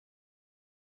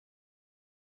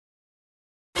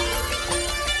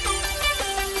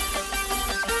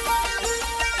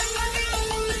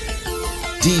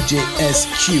DJ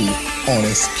SQ on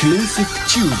Exclusive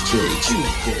Tuesday.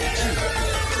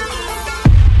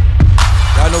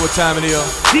 Y'all know what time it is.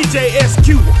 DJ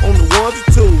SQ on the ones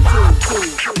and twos.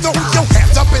 Throw your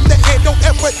hands up in the air, don't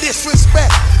ever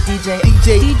disrespect.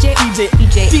 DJ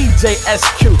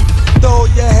SQ. Throw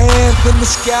your hands in the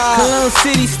sky. Cologne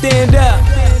City, stand up.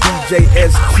 DJ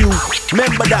SQ,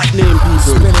 remember that name,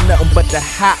 people. Spinning nothing but the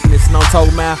hotness, know what I'm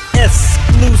talking about?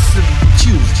 Exclusive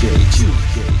Tuesday.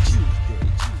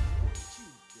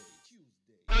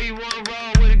 Know you wanna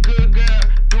roll with a good girl.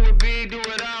 Do it big, do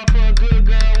it all for a good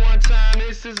girl. One time,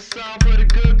 this is a song for the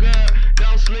good girl.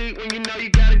 Don't sleep when you know you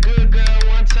got a good girl.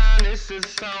 One time, this is a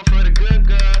song for the good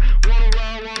girl. Wanna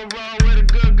roll with a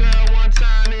good girl. One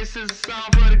time, this is a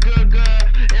song for the good girl.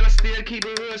 And I still keep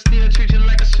it real, still treat you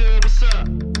like I should. What's up?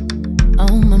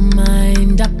 On my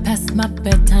mind, I passed my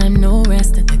bedtime, no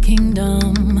rest at the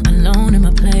kingdom. Alone in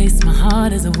my place, my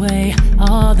heart is away.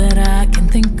 All that I can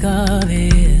think of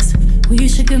is we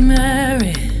should get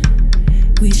married.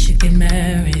 We should get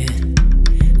married.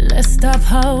 Let's stop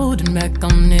holding back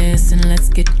on this and let's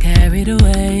get carried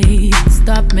away.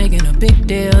 Stop making a big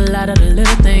deal out of the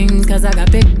little things, cause I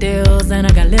got big deals and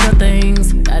I got little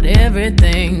things. Got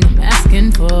everything I'm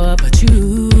asking for but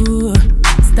you.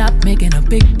 Stop making a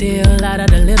big deal out of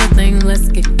the little things, let's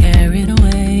get carried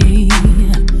away.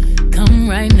 Come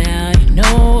right now, you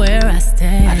know where I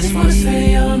stay. I just wanna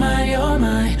say you're mine, you're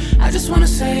mine. I just wanna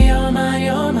say you're mine,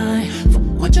 you're mine. Fuck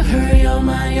what you heard, you're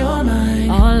mine, you're mine.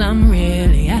 All I'm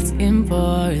really asking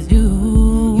for is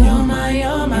you. You're mine,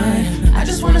 you're mine. I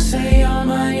just wanna say you're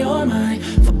mine, you're mine.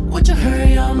 Fuck what you heard,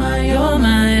 you're mine, you're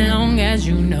mine. Long as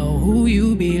you know who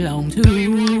you belong to.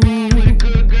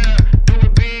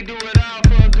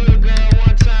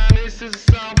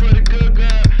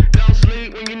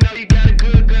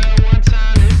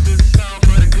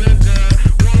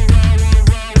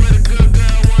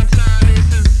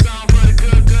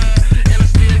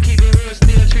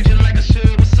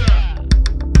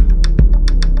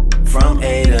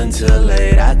 Till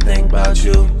late, I think about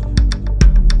you.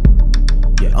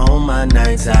 You're on my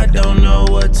nights, I don't know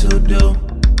what to do.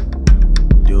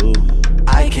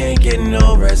 I can't get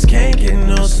no rest, can't get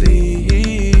no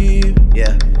sleep.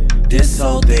 Yeah, this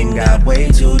whole thing got way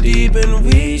too deep, and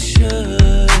we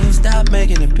should stop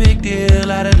making a big deal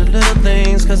out of the little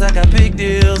things. Cause I got big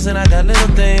deals and I got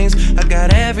little things. I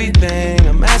got everything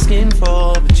I'm asking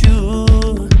for but you.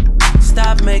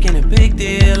 Stop making a big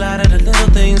deal out of the little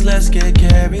things, let's get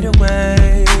carried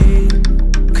away.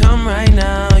 Come right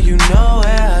now, you know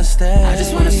where I stay. I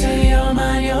just wanna say you're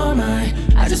mine, you're mine.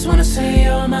 I just wanna say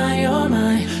you're mine, you're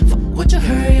mine. Fuck what you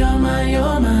heard, you're mine,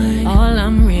 you're mine. All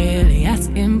I'm really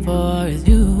asking for is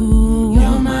you.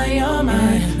 You're mine, you're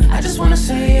mine. I just wanna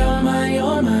say you're mine,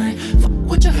 you're mine. Fuck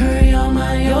what you heard, you're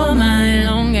mine, you're mine.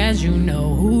 Long as you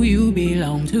know who you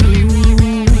belong to.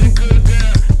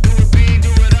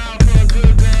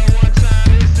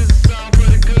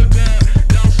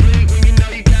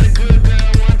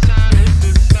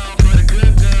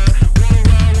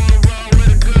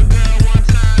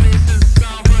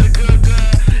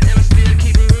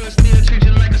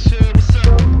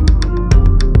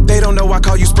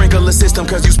 System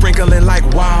cause you sprinkling like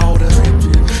water.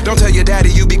 Don't tell your daddy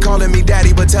you be calling me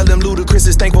daddy, but tell him Ludacris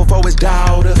is thankful for his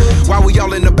daughter. While we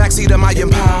all in the backseat of my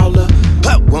Impala.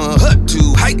 Hut one, hut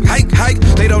two, hike.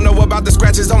 They don't know about the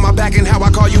scratches on my back and how I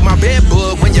call you my bed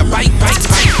bug when you bite.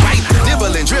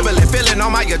 Dibbling, dribbling, feeling all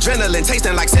my adrenaline,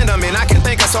 tasting like cinnamon. I can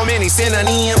think of so many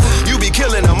synonyms. You be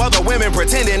killing them other women,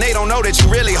 pretending they don't know that you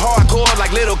really hardcore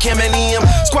like Little Kim and them.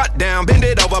 Squat down, bend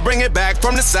it over, bring it back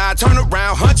from the side, turn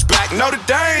around, hunchback, Notre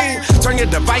Dame. Turn your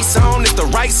device on, it's the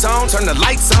right song. Turn the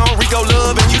lights on, Rico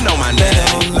Love, and you know my name.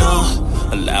 They don't know,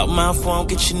 a loud mouth won't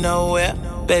get you nowhere.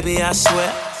 Baby, I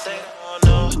swear.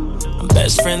 I'm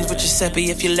best friends with Giuseppe.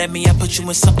 If you let me, I put you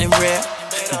in something rare.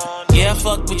 Yeah, I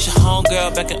fucked with your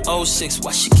homegirl back in 06.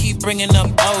 Why she keep bringing up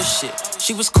old shit?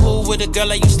 She was cool with a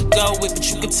girl I used to go with, but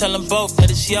you could tell them both that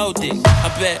it's your dick. I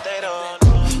bet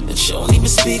that you don't even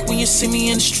speak when you see me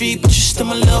in the street, but you still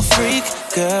my little freak,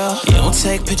 girl. You don't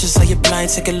take pictures of your blind,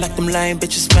 take it like them lame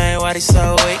bitches, man. Why they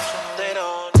so weak?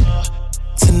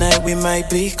 Tonight we might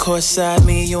be courtside,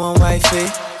 me, you and wifey.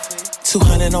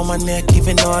 200 on my neck,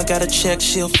 even though I got a check,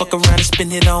 she'll fuck around and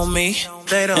spend it on me.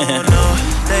 They don't know,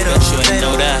 they don't know, they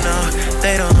don't know,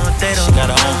 they don't know, they don't know. She got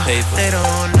her own paper. They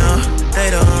don't know, they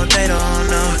don't know,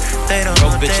 they don't know.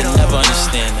 Broke bitch will never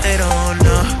understand that. They don't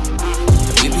know.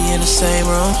 We be in the same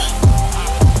room,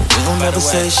 we gon' never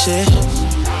say shit.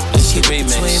 Let's keep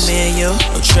remix. Between me and you,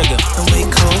 no trigger, and we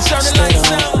cool. Turn the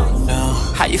lights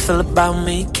on. How you feel about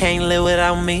me? Can't live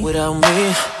without me. Without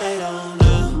me.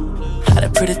 How the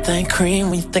that pretty thing cream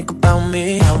when you think about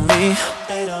me.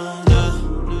 They don't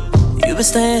know. You been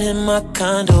staying in my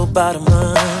condo bottom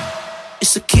line.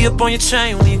 It's a key up on your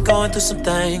chain when you're going through some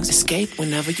things. Escape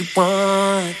whenever you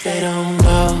want. They don't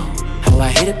know how I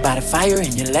hit it by the fire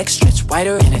and your legs stretch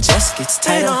wider and it just gets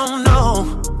tighter. They don't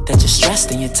know that you're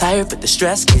stressed and you're tired, but the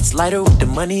stress gets lighter with the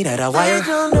money that I wire. They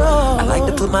don't know. I like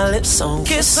to put my lips on,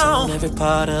 kiss on every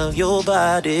part of your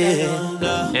body. They don't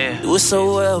know. Yeah. Do it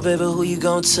so well, baby. Who you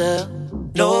gon' tell?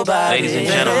 Nobody. Ladies and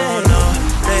gentlemen. They don't know.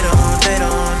 They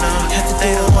don't know. Have to do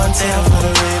it one time for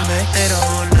the remix. They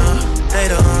don't know. They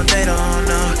don't know. They don't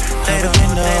know.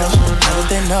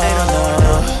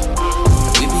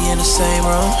 We be in the same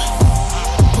room,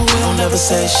 but we don't never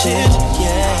say shit.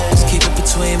 Yeah, just keep it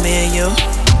between me and you,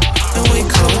 and we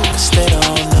cool. They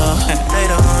don't know. They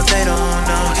don't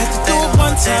know. Have to do it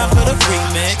one time for the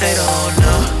remix. They don't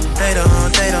know. They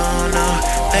don't know.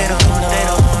 They don't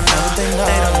know. They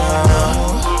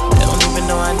don't even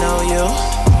know I know you.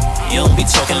 You don't be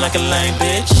talking like a lame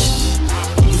bitch.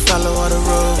 You follow all the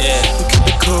rules. Yeah, we keep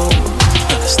it cool.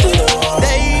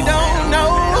 They don't know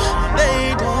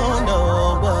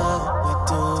what we're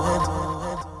doing.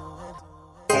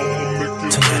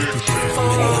 Tonight be different from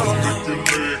any other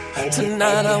night.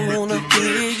 Tonight I wanna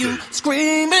hear you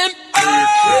screaming.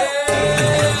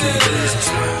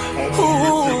 Oh,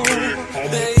 ooh,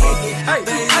 baby,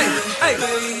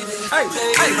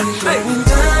 I'm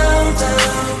going down,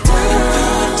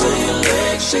 till your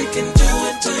legs shaking, do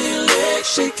it till your legs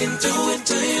shaking, do it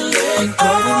till your legs.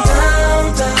 I'm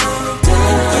going down,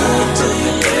 till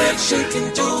your legs shaking,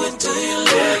 do it till your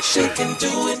legs shaking,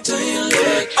 do it till your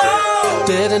legs.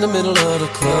 Dead in the middle of the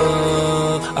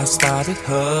club, I spotted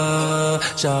her.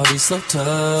 Shawty so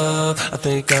tough, I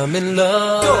think I'm in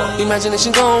love.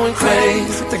 Imagination going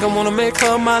crazy, think I wanna make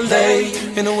her my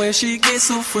lady. In the way she gets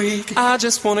so freaky, I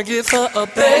just wanna give her a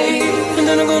baby. And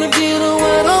then I'm gonna get her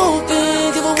wide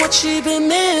open, give her what she been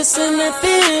missing, that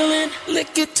feeling.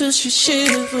 Lick it till she's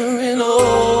shivering,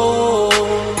 oh.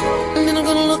 And then I'm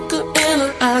gonna look her in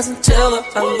her eyes and tell her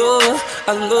I love her, I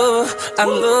love her, I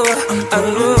love her, I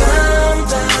love her.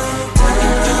 Down,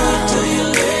 do it till your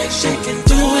legs shaking,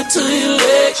 do it till your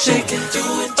legs shaking, do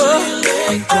it till your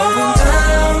legs. I'm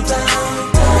going down,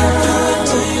 do it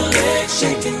till your legs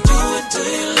shaking, do it till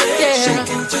your legs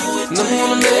shaking, do it till your legs. And I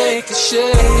wanna make it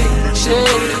shake,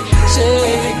 shake,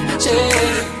 shake,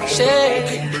 shake,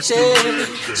 shake,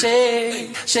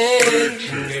 shake, shake.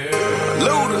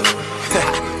 Luda.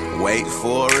 Wait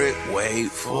for it.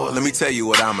 Let me tell you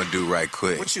what I'ma do right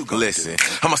quick. What you gonna Listen, do?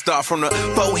 I'ma start from the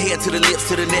forehead to the lips,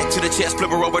 to the neck, to the chest.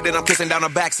 Flip her over, then I'm kissing down her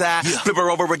backside. Yeah. Flip her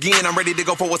over again, I'm ready to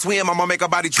go for a swim. I'ma make her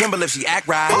body tremble if she act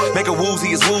right. Make her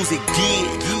woozy as woozy,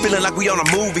 yeah. Feeling like we on a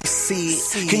movie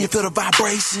set. Can you feel the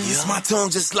vibrations? Yeah. My tongue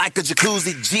just like a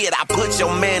jacuzzi jet. I put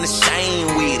your man to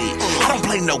shame with it. I don't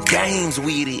play no games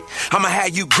with it. I'ma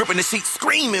have you gripping the sheet,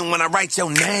 screaming when I write your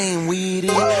name with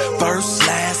it. First,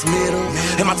 last, middle,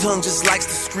 and my tongue just likes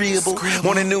to scribble.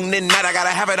 Morning, noon, and night, I gotta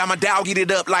have it. I'ma dog eat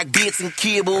it up like bits and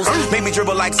kibbles. Make me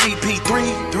dribble like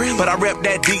CP3, but I rep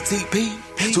that DTP.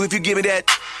 So if you give me that,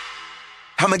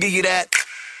 I'ma give you that.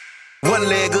 One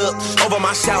leg up, over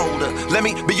my shoulder. Let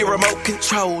me be your remote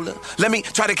controller. Let me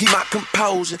try to keep my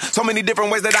composure. So many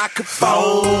different ways that I could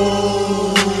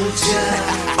fold ya.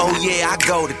 Oh yeah, I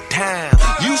go to town.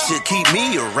 You should keep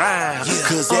me around,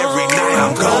 cause every night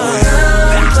I'm going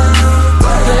down,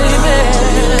 baby.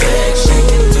 Legs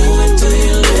shaking, do it till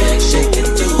your legs shaking,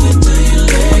 do it till your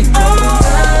legs. Do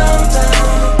it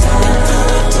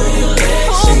till your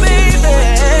legs shaking, do it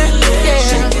till your legs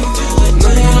shaking, do it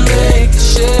till your legs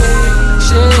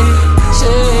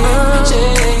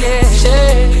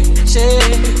shaking.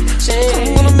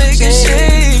 I'm gonna make it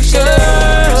shake,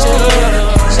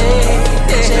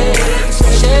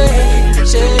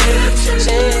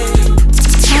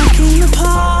 How can a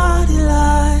party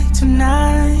like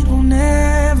tonight will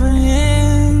never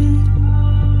end?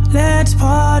 Let's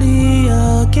party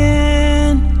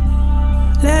again.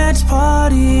 Let's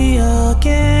party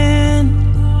again.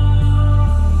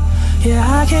 Yeah,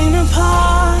 I came to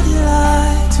party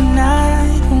like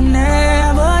tonight will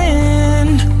never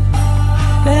end.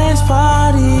 Let's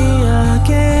party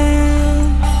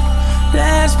again.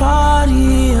 Let's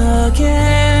party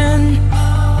again.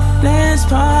 Let's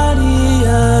party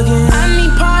again. I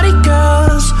need party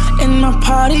girls in my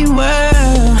party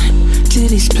world.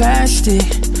 Titties plastic,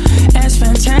 that's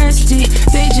fantastic.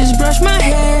 They just brush my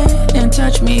hair and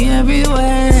touch me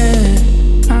everywhere.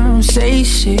 I don't say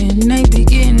shit and they be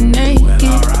getting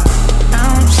naked.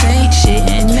 I don't say shit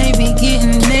and they be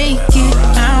getting naked.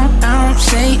 I don't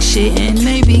say shit and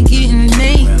they be getting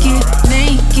naked.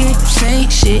 Say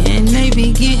shit and they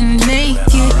be getting naked.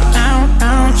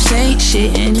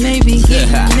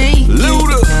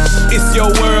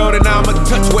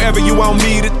 you want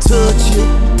me to touch you.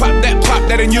 Pop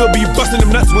that, and you'll be busting them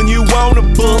nuts when you wanna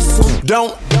bust them.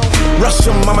 Don't rush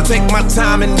them, I'ma take my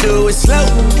time and do it slow.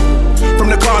 From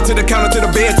the car to the counter to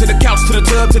the bed to the couch to the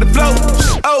tub to the floor.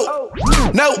 Oh,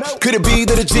 no, could it be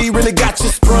that a G really got you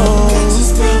sprung?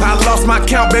 I lost my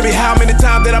count, baby, how many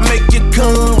times did I make you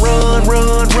come?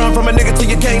 Run from a nigga till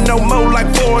you can't no more like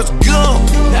Forrest Gump.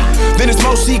 Then it's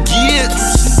more she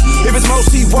gets. If it's more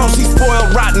she wants, she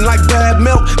spoiled rotten like bad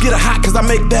milk. Get her hot cause I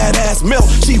make that ass melt.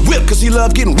 She whip cause she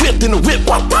love getting whipped in the whip.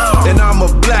 And I'm a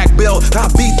black belt, I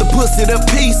beat the pussy to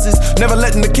pieces. Never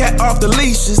letting the cat off the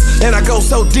leashes. And I go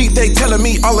so deep, they telling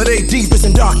me all of their deepest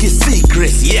and darkest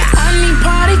secrets. Yeah. I need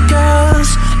party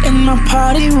girls in my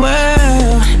party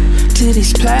world.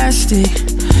 Titties plastic,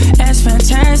 ass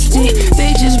fantastic.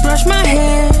 They just brush my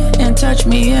hair and touch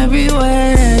me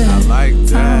everywhere. I like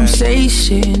that. I don't say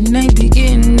shit and they be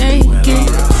getting naked.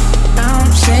 I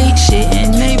don't say shit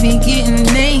and they be getting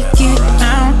naked.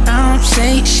 I don't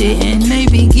say shit and they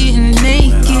be getting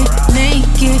naked.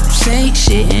 Say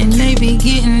shit and they be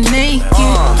getting naked.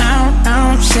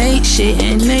 I don't say shit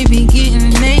and they be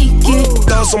getting naked.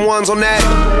 Throw some ones on that.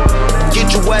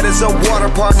 Get you wet as a water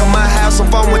park. I might have some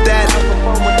fun with that.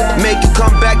 Make you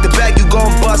come back to back. You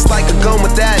gon' bust like a gun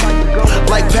with that.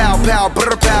 Like pow pow,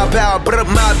 brr pow pow, brr.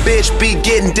 My bitch be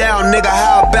getting down, nigga.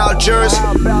 How about yours?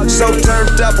 So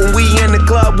turned up when we in the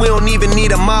club, we don't even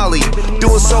need a molly.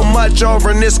 Doing so much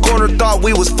over in this corner, thought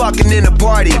we was fucking in a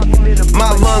party.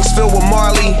 My lungs filled with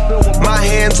Marley, my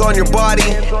hands on your body,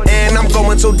 and I'm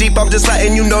going so deep, I'm just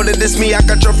letting you know that it's me. I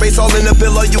got your face all in the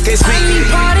pillow, you can't speak. I need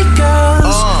party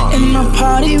girls in my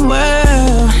party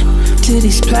world.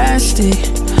 Titties plastic,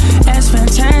 ass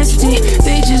fantastic.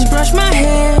 They just brush my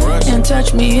hair and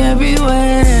touch me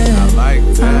everywhere. I like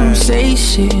that. I don't say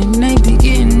shit and they be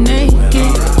getting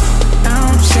naked.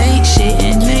 I don't say shit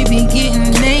and they be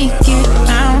getting naked.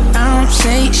 I don't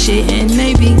say shit and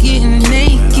they be getting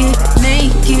naked.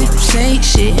 Say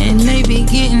shit and they be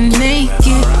getting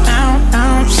naked.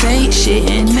 I don't say shit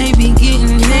and they be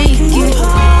getting naked.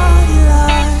 Party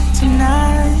like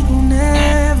tonight will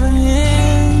never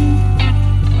end.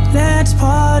 Let's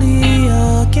party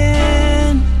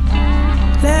again.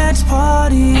 Let's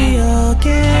party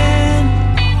again.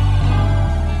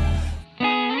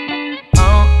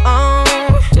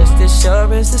 Just as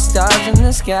sure as the stars in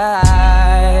the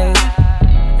sky,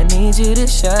 I need you to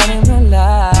shine in my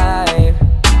life.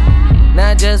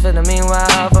 Not just for the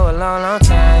meanwhile, for a long, long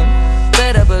time.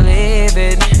 Better believe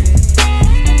it.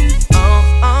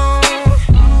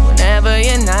 Whenever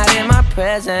you're not in my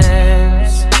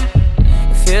presence,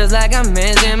 it feels like I'm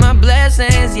missing my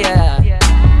blessings, yeah.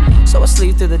 So I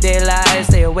sleep through the daylight,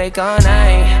 stay awake all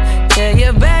night till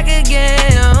you're back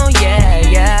again, oh yeah,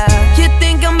 yeah. You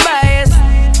think I'm biased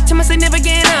to my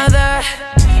significant other.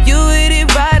 You hit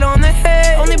it right on the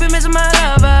head, only been missing my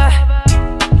lover.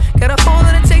 Got a whole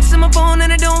lot of texts on my phone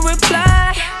and I don't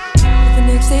reply. The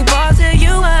next day balls tell you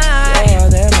why. You're all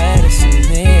that matters to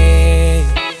me.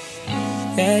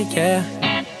 Yeah, yeah.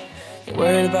 You're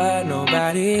worried about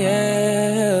nobody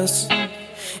else.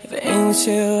 If it ain't with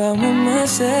you, I'm with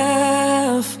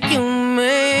myself. You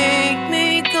make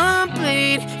me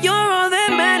complete. You're all that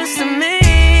matters to me.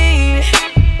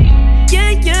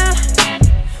 Yeah, yeah.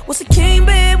 What's a king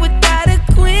bed without a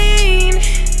queen?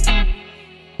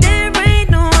 There ain't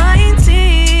no lying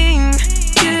team.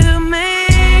 You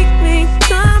make me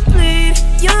complete.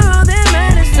 You're all that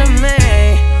matters to me.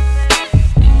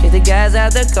 Take the gas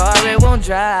out the car, it won't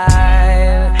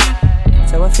drive.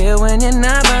 So I feel when you're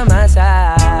not by my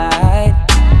side.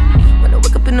 When I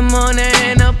wake up in the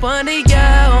morning, up under you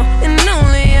and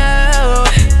only you.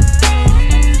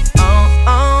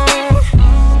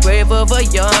 I'm grateful for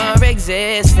your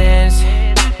existence.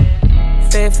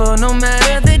 Faithful no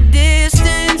matter the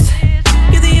distance.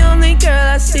 You're the only girl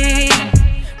I see.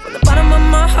 From the bottom of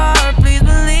my heart, please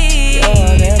believe. You're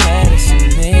all that matters to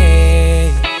me.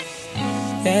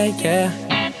 Yeah, yeah.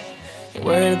 You're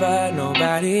worried about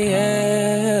nobody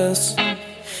else.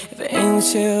 If it ain't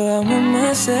with you, I'm with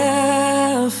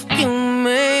myself. You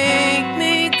make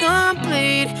me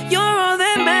complete. You're all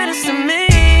that matters to me.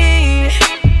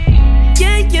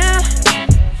 Yeah, yeah.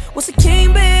 What's a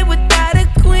king bed without a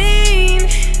queen?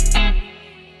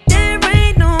 There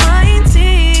ain't no lying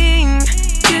team.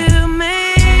 You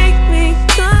make me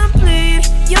complete.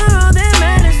 You're all that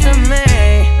matters to me.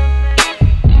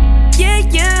 Yeah,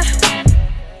 yeah.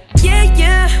 Yeah,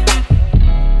 yeah.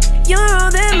 You're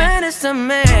all that matters to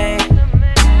me.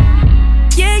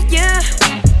 Yeah, yeah.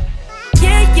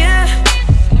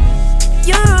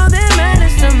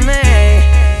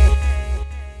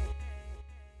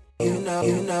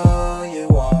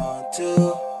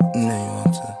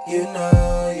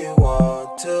 know you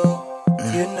want to.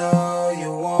 You know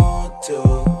you want to.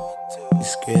 You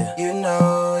scared? You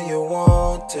know you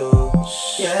want to.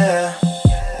 Yeah.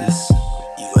 Listen.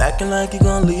 You acting like you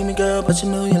gon' leave me, girl, but you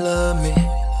know you love me.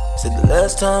 Said the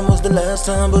last time was the last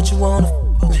time, but you wanna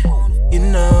me. You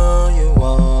know you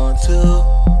want to.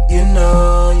 You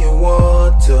know you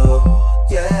want to.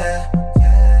 Yeah.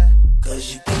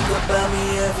 Cause you think about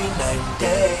me every night and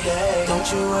day. Don't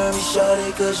you worry,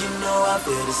 shorty, cause you know I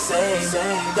feel the same.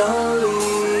 Don't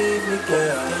leave me,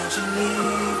 girl. Don't you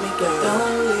leave me, girl.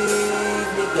 Don't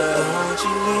leave me, girl. Don't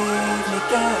you leave me,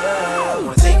 girl.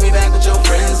 Wanna take me back with your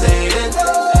friends saying.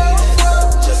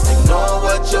 Just ignore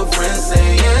what your friends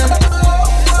saying.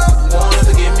 Wanna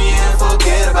forgive me and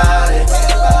forget about it,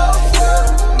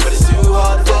 but it's too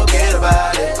hard to forget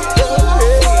about it.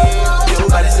 Your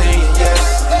body saying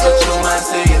yes, but your mind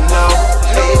saying no.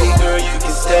 Baby girl, you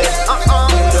can stay.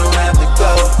 You don't have to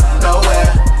go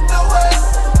nowhere.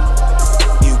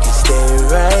 You can stay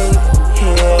right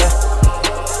here.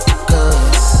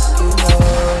 Cause you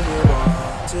know you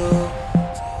want to.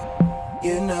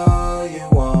 You know you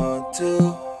want to.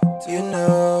 You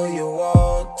know you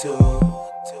want to.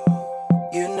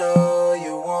 You know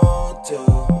you want to.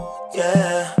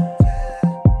 Yeah.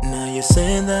 now you're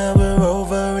saying that we're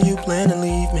over and you plan to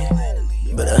leave me.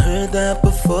 But I heard that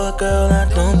before, girl, I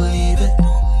don't believe it.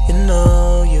 You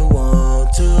know you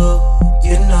want to.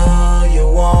 You know you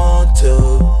want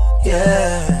to.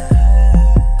 Yeah.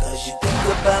 Cause you think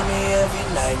about me every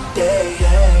night and day.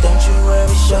 Don't you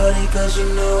worry, shorty, cause you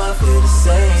know I feel the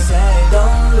same.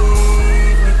 Don't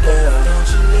leave me, girl. Don't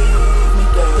you leave me,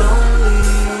 girl. Don't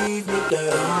leave me,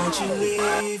 girl. Don't you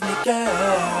leave me,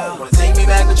 girl. Wanna take me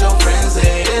back with your friends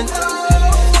saying.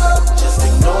 Just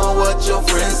ignore what your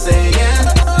friends saying.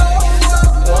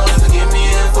 Wanna forgive me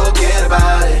and forget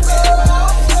about it,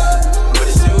 but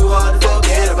it's too hard to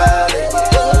forget about it.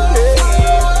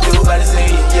 Your body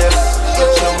saying yes,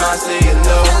 but your mind saying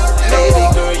no. Baby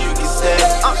girl, you can stay.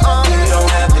 You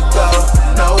don't have to go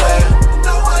nowhere.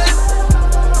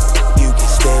 You can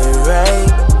stay right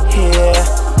here.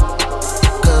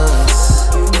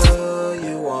 Cause you know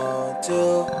you want to.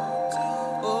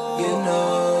 You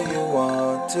know you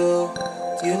want to.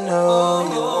 You know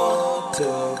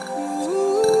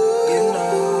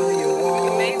you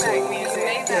want to.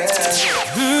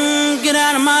 Get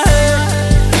out of my head,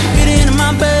 get into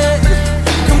my bed.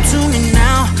 Come to me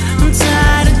now, I'm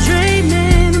tired of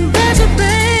dreaming about you,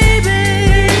 baby.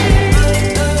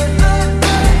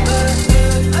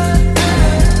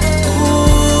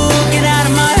 Ooh, get out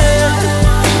of my head,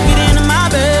 get into my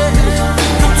bed.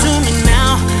 Come to me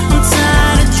now, I'm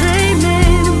tired of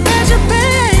dreaming about you,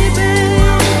 baby.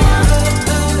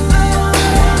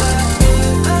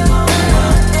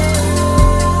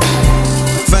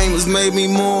 Famous made me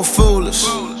more foolish.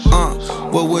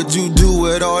 What would you do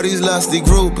with all these lusty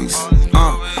groupies?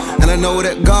 And I know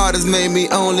that God has made me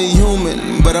only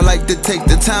human, but I like to take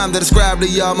the time to describe to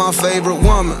y'all my favorite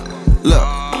woman. Look,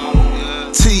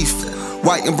 teeth,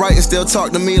 white and bright and still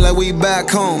talk to me like we back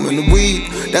home. And the weed,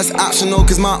 that's optional,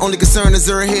 cause my only concern is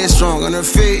her head strong on her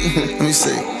feet. Let me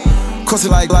see. Cause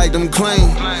it like them clean.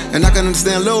 And I can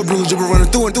understand little blues dribble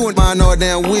running through it, mine all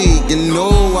damn weed. You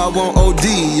know I won't OD,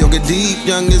 you'll get deep,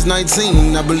 young as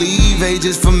 19. I believe age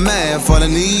is for math, all I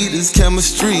need is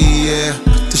chemistry, yeah.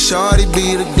 To shorty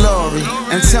be the glory,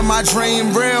 and tell my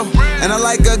dream real. And I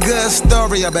like a good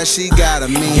story, I bet she got a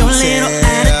mean your little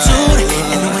attitude,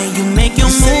 and the way you make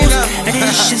your moves,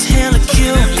 it's just hella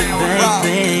cute,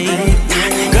 baby.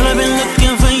 Girl, I've been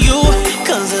looking for you,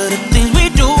 cause of the things we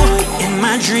do. In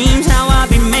my dreams, how I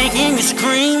be making you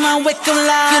scream. I wake up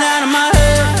loud. Get out of my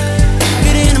head,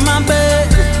 get into my bed.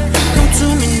 Come to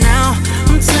me now,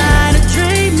 I'm tired of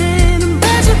dreaming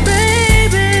about you,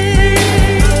 baby.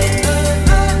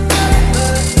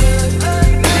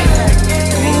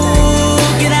 Ooh,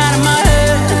 get out of my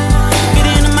head, get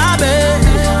into my bed.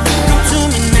 Come to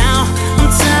me now, I'm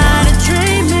tired of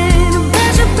dreaming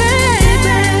about you,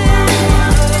 baby.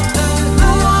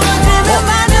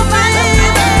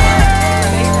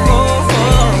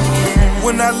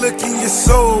 When I look in your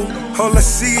soul, all I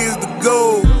see is the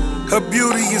gold. Her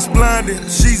beauty is blinding,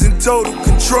 she's in total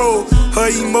control. Her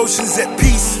emotions at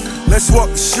peace, let's walk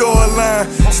the shoreline.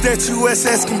 Statuesque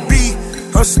as can be,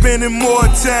 I'm spending more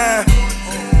time.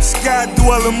 Sky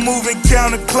dweller moving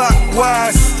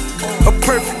counterclockwise. A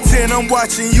perfect 10, I'm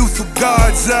watching you through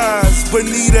God's eyes.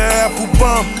 Bonita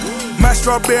Applebum, my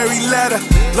strawberry ladder.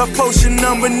 Love potion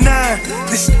number 9,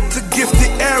 this shit's a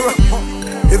gifted era.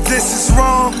 If this is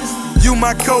wrong, you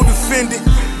my co-defendant.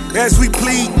 As we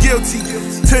plead guilty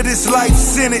to this life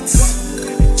sentence.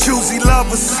 Choosy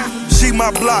lovers, she my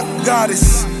block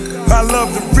goddess. I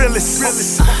love the realest.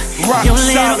 Rock your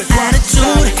little solid.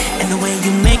 attitude and the way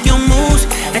you make your moves,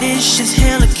 this shit's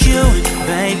hella cute,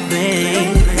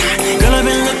 baby. Girl, I've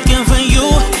been looking for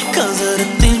you, cause of the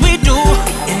things we do.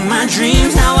 In my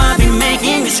dreams, now I be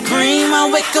making you scream. I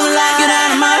wake up like, get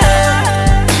out of my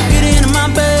head, get into my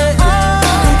bed.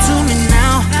 Come to me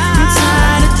now, I'm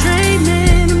tired of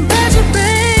dreaming about you,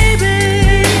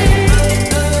 baby.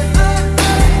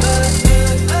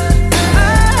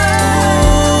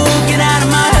 Oh, get out of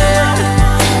my head,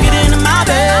 get into my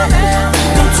bed.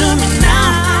 Come to me now,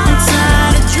 I'm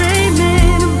tired of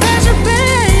dreaming about you,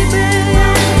 baby.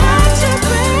 About you,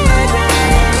 baby.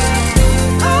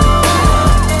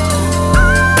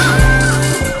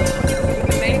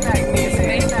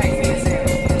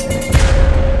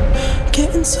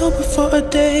 Getting sober for a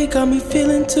day got me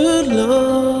feeling too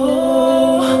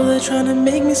low. They're trying to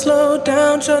make me slow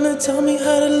down, trying to tell me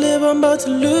how to live. I'm about to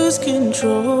lose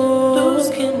control. Well,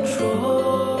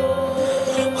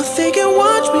 they can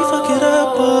watch me fuck it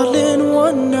up all in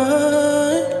one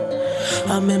night.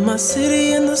 I'm in my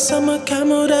city in the summer,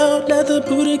 camoed out, leather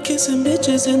booty, kissing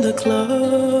bitches in the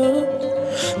club.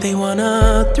 They want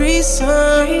a threesome,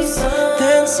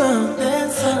 then some.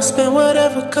 Spend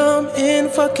whatever come in,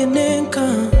 fucking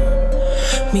income.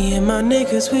 Me and my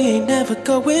niggas, we ain't never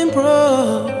going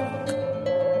broke.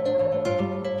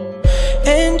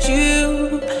 And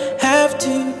you have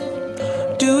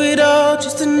to do it all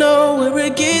just to know where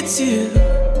it gets you.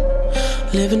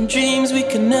 Living dreams we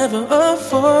can never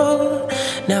afford.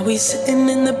 Now we sitting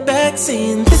in the back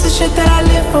saying, this is shit that I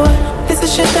live for. This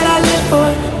is shit that I live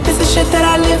for. This is shit that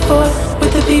I live for.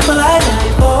 With the people I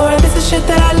die for. This is shit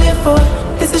that I live for.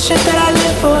 This is shit that I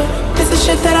live for. This is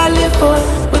shit that I live for.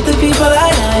 With the people I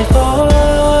die for.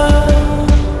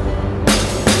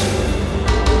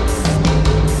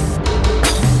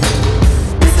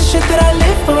 This is shit that I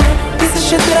live for. This is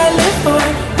shit that I live for.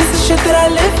 This is shit that I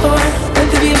live for. With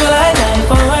the people I die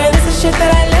for. This is shit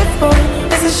that I live for.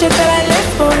 This is shit that I live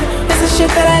for. This is shit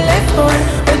that I live for.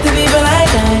 With the people I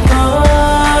die for.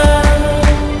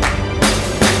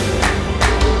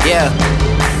 Yeah.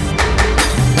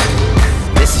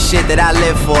 This is shit that I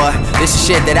live for. This is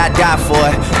shit that I die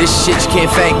for. This is shit you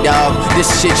can't fake, dog. This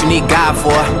is shit you need God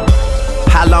for.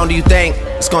 How long do you think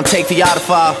it's gonna take for y'all to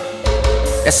fall?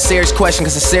 That's a serious question,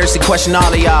 cause I seriously question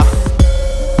all of y'all.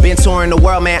 Been touring the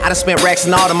world, man, I done spent racks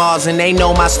in all the malls. And they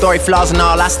know my story, flaws and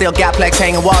all. I still got plex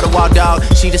hanging wall to wall, dog.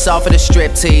 She just offered a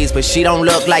strip tease, but she don't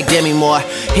look like Demi Moore.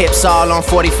 Hips all on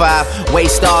 45,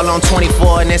 waist all on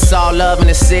 24. And it's all love in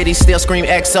the city, still scream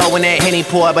XO when that Henny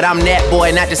pour. But I'm that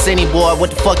boy, not just any boy.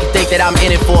 What the fuck you think that I'm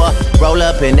in it for? Roll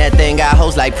up in that thing, got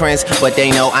hoes like Prince, but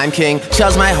they know I'm king.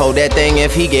 Chubbs might hold that thing,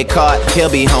 if he get caught, he'll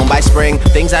be home by spring.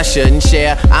 Things I shouldn't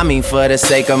share, I mean for the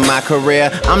sake of my career.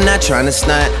 I'm not trying to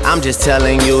stunt, I'm just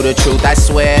telling you the truth. I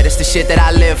swear, this the shit that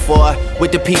I live for.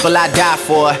 With the people I die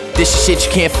for. This is shit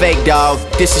you can't fake, dog.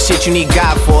 This is shit you need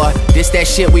God for. This that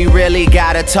shit we really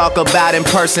gotta talk about in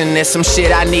person. There's some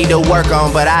shit I need to work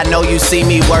on, but I know you see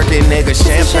me working, nigga.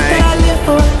 Champagne.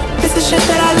 This is shit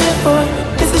that I live for.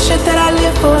 This is shit that I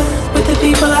live for. With the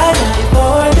people I die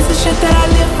for. This is shit that I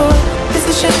live for. This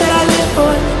is shit that I live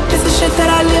for. This is shit that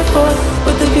I live for.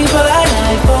 With the people I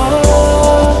die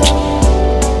for.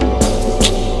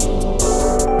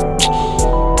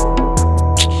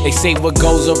 They say what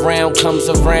goes around comes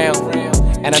around.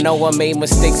 And I know I made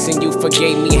mistakes and you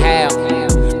forgave me how.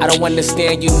 I don't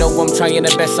understand, you know I'm trying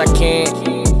the best I can.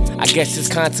 I guess it's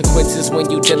consequences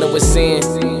when you dealing with sin.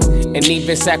 And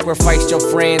even sacrificed your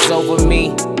friends over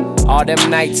me. All them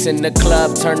nights in the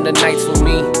club turn to nights for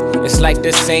me. It's like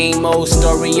the same old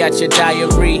story at your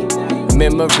diary.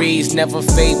 Memories never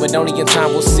fade, but only in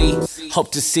time we'll see.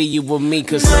 Hope to see you with me,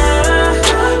 cause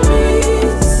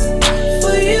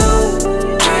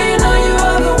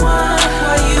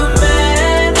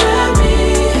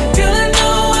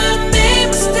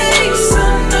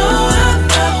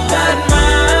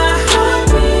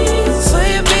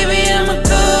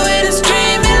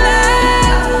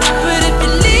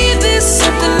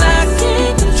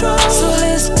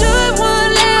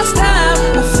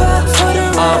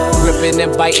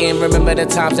and biting. Remember the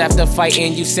times after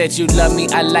fighting. You said you loved me,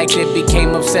 I liked it.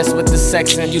 Became obsessed with the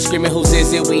sex and you screaming, whose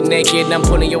is it? We naked. I'm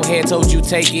pulling your hair, told you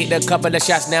take it. A couple of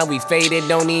shots, now we faded.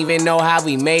 Don't even know how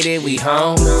we made it. We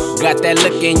home. Got that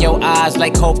look in your eyes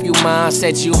like hope you mine.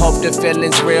 Said you hope the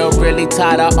feelings real. Really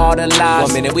tired of all the lies.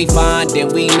 1 minute we fine, then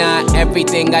we not.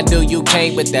 Everything I do you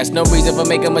can't, but that's no reason for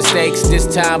making mistakes.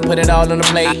 This time put it all on the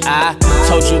plate. I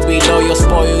told you be loyal,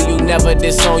 spoil you, never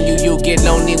disown you. You get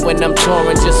lonely when I'm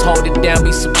touring, just hold it down,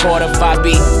 be supportive. I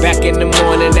be back in the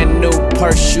morning, that new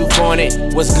purse you want it.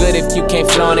 What's good if you can't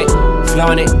flaunt it?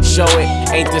 Flaunt it, show it,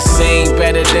 ain't the same,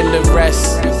 better than the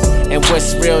rest. And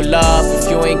what's real love if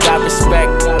you ain't got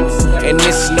respect? And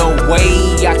there's no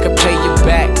way I could pay you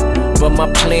back. But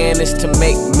my plan is to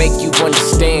make you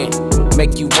understand.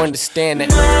 Make you understand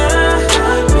that.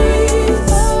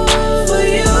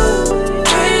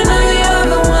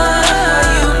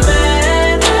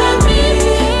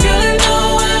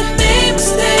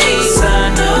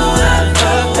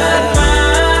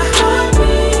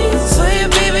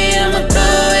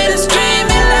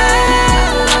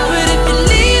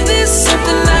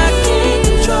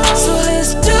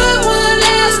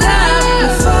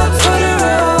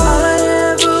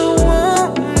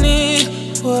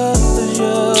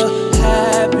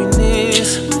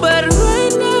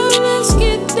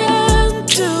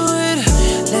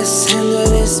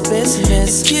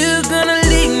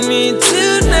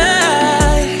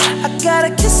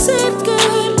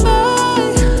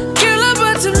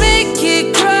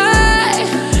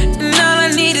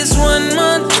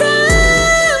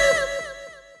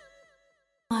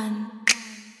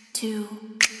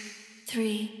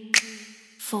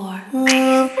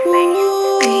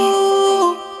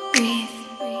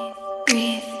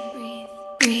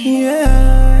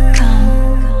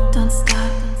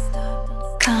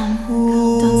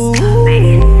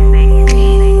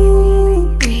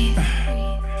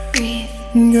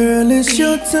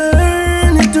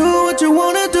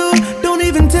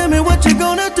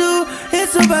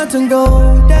 To go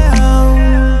down.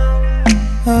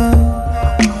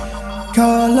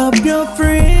 Call up your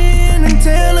friend and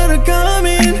tell her to come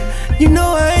in. You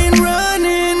know I ain't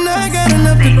running, I got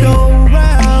enough to go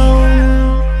round.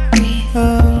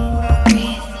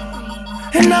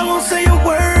 And I won't say a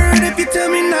word if you tell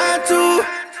me not to.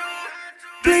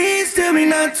 Please tell me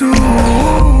not to.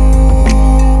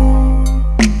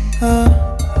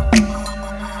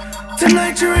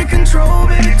 Tonight you're in control,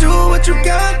 baby, do what you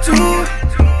got to.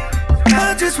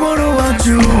 I just wanna watch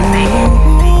you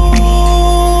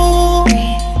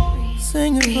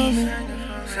sing it for me.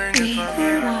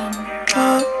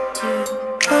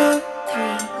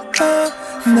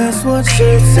 That's what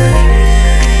she said.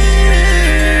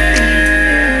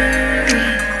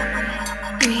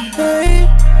 Hey,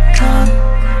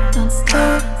 don't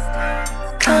stop.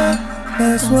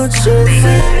 That's what she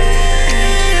said.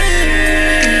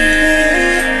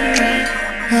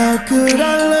 How could I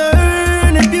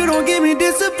learn if you don't give me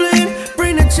discipline?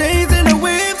 Bring the chains and the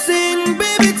whips in,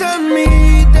 baby, turn me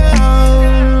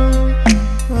down.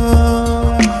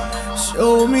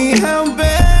 Show me how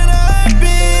bad I've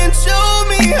been. Show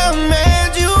me how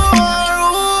mad you are.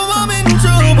 Oh, I'm in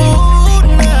trouble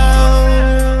now.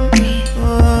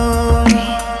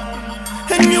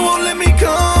 And you won't let me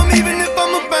come even if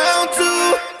I'm about to.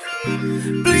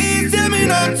 Please tell me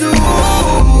not to.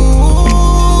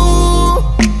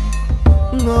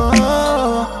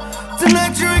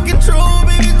 Tonight you're in control,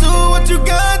 baby, do what you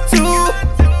got to.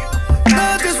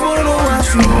 I just wanna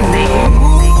watch you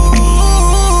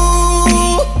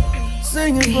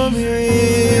sing it for me.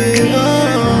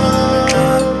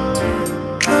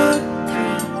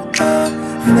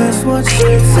 That's what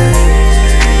she said.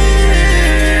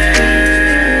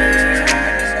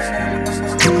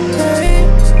 Hey,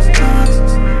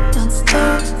 don't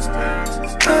stop.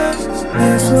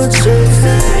 That's what she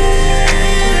said.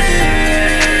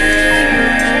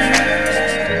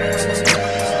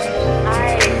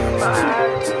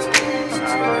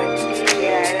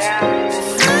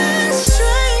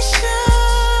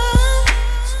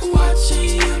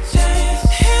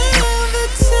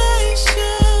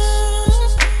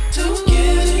 To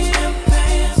get it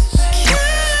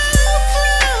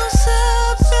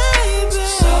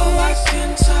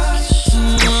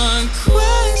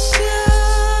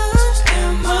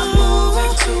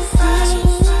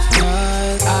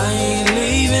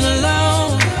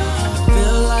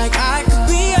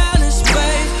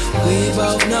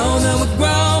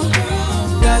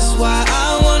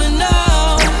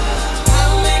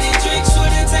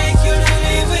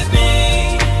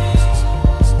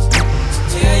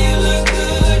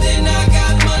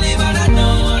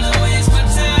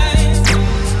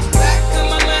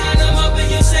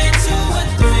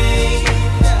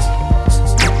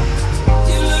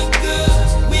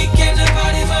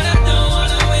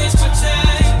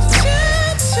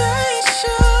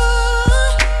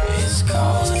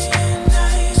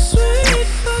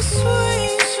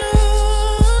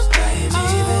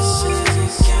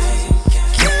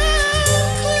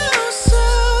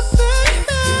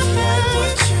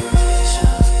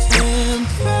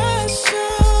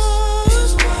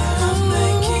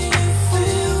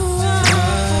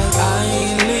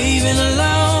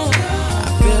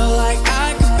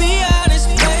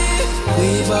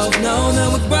know that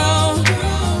we're grown.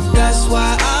 That's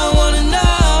why I wanna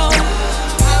know,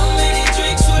 how many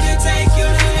drinks would it take you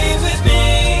to leave with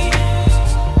me?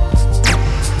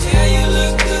 Yeah, you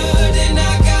look good and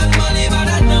I got money, but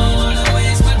I don't wanna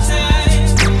waste my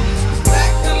time.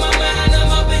 Back of my mind, I'm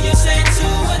hoping you say 2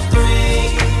 or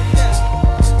 3.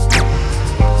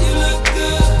 You look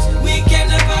good, we came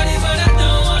to party, but I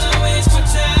don't wanna waste my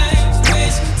time.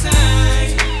 Waste my time.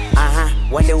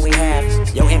 What do we have?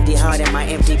 Your empty heart and my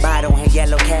empty bottle and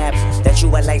yellow cab that you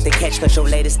would like to catch cause your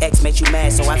latest ex made you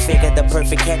mad. So I figured the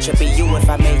perfect catch would be you if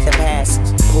I made the pass.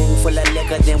 Pool full of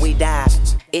liquor, then we dive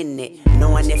in it.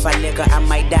 Knowing if I liquor, I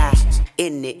might die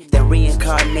in it. Then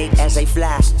reincarnate as a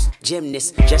fly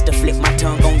gymnast just to flip my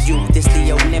tongue on you. This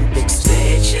the Olympics.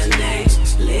 Say it's your name,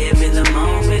 live in the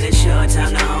moment. It's your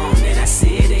time to own it. I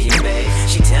see it in you, babe.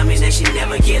 She tell me that she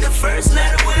never get her first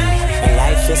letter away. And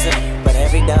life isn't, but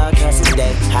every dog has his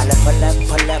day. Holla,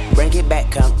 pull up, bring it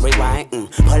back, come rewind.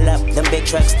 Pull up, them big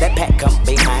trucks that pack come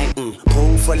behind.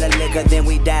 Pool full of liquor, then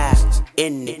we dive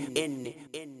in it.